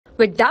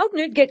With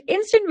Doubtnut, get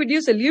instant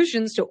video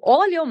solutions to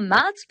all your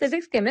maths,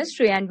 physics,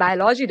 chemistry, and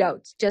biology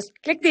doubts. Just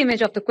click the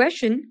image of the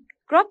question,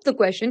 crop the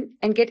question,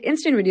 and get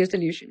instant video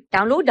solution.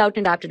 Download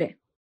Doubtnut app today.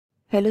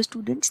 Hello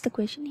students, the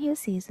question here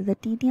says that the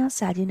taenia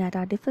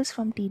saginata differs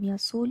from taenia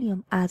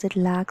solium as it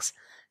lacks.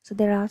 So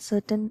there are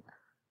certain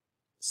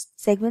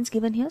segments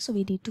given here, so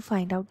we need to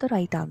find out the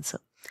right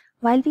answer.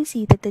 While we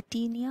see that the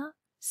taenia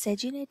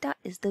saginata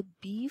is the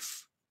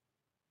beef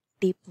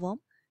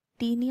tapeworm,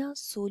 taenia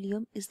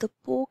solium is the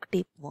pork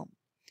tapeworm.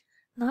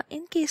 Now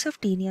in case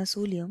of taenia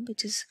solium,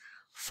 which is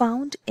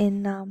found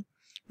in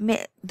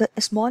the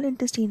small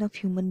intestine of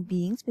human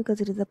beings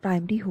because it is the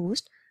primary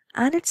host,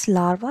 and its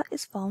larva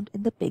is found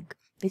in the pig,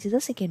 which is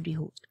the secondary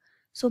host.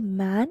 So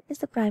man is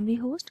the primary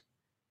host,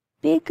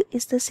 pig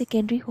is the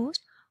secondary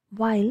host.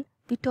 While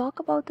we talk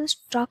about the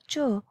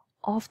structure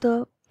of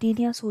the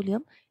taenia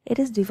solium, it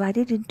is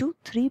divided into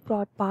three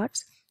broad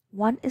parts.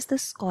 One is the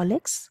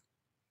scolex,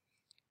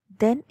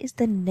 then is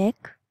the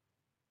neck,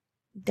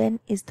 then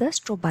is the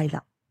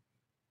strobila.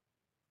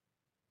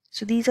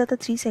 So these are the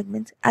three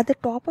segments. At the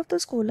top of the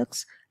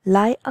scolex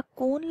lie a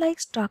cone-like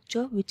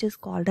structure which is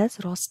called as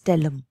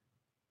rostellum.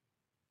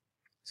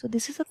 So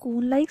this is a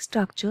cone-like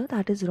structure,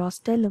 that is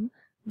rostellum,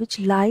 which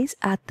lies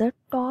at the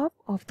top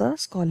of the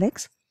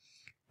scolex.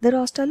 The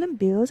rostellum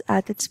bears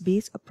at its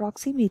base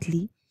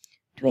approximately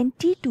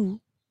 22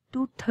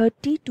 to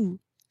 32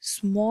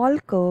 small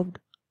curved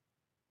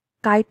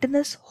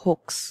chitinous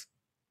hooks.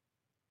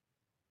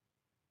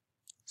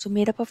 So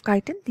made up of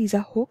chitin, these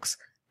are hooks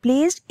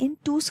placed in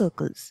two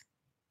circles.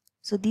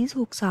 So these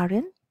hooks are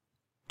in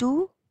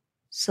two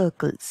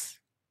circles.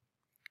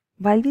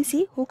 While we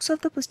see hooks of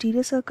the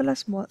posterior circle are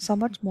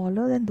somewhat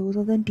smaller than those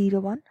of the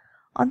anterior one,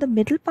 on the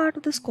middle part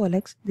of the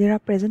scolex there are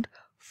present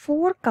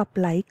four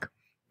cup-like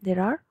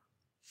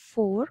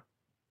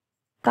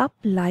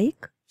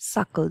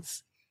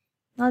suckers.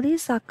 Now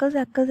these suckers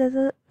act as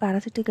a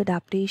parasitic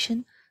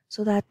adaptation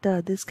so that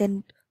this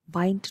can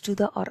bind to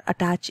the or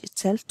attach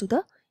itself to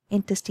the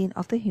intestine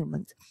of the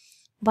humans.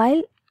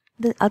 While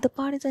the other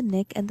part is the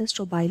neck and the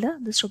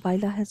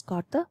strobila has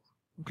got the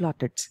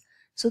glottids.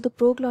 So the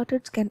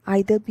proglottids can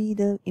either be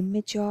the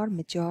immature,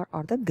 mature,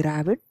 or the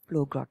gravid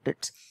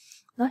proglottids.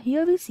 Now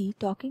here we see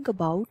talking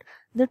about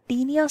the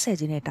taenia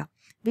saginata,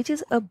 which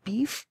is a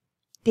beef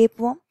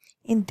tapeworm.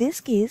 In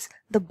this case,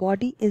 the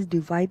body is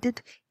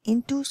divided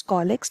into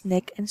scolex,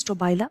 neck, and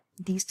strobila.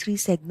 These three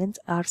segments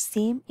are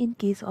same in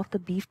case of the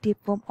beef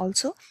tapeworm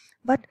also,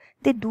 but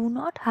they do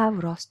not have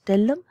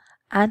rostellum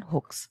and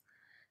hooks.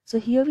 So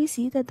here we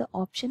see that the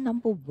option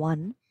number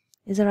 1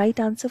 is the right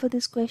answer for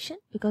this question,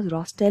 because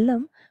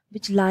rostellum,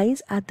 which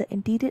lies at the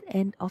anterior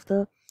end of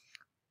the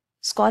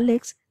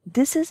scolex,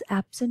 this is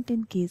absent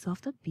in case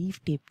of the beef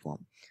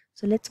tapeworm.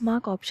 So let's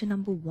mark option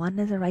number 1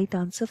 as the right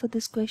answer for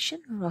this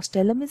question.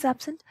 Rostellum is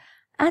absent,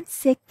 and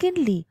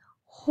secondly,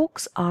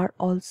 hooks are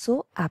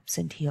also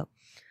absent here.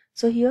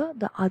 So here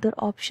the other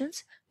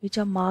options which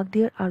are marked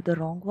here are the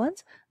wrong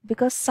ones,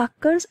 because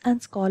suckers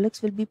and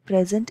scolex will be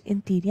present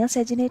in taenia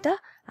saginata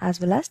as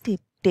well as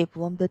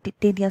tapeworm, the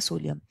taenia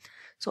solium.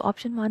 So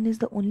option 1 is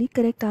the only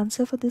correct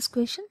answer for this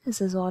question. This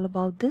is all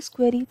about this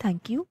query.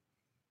 Thank you.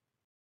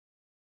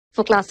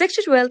 For class 6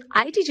 to 12,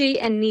 IIT JEE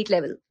and NEET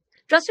level.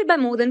 Trusted by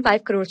more than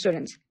 5 crore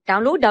students.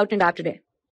 Download Doubtnut app today.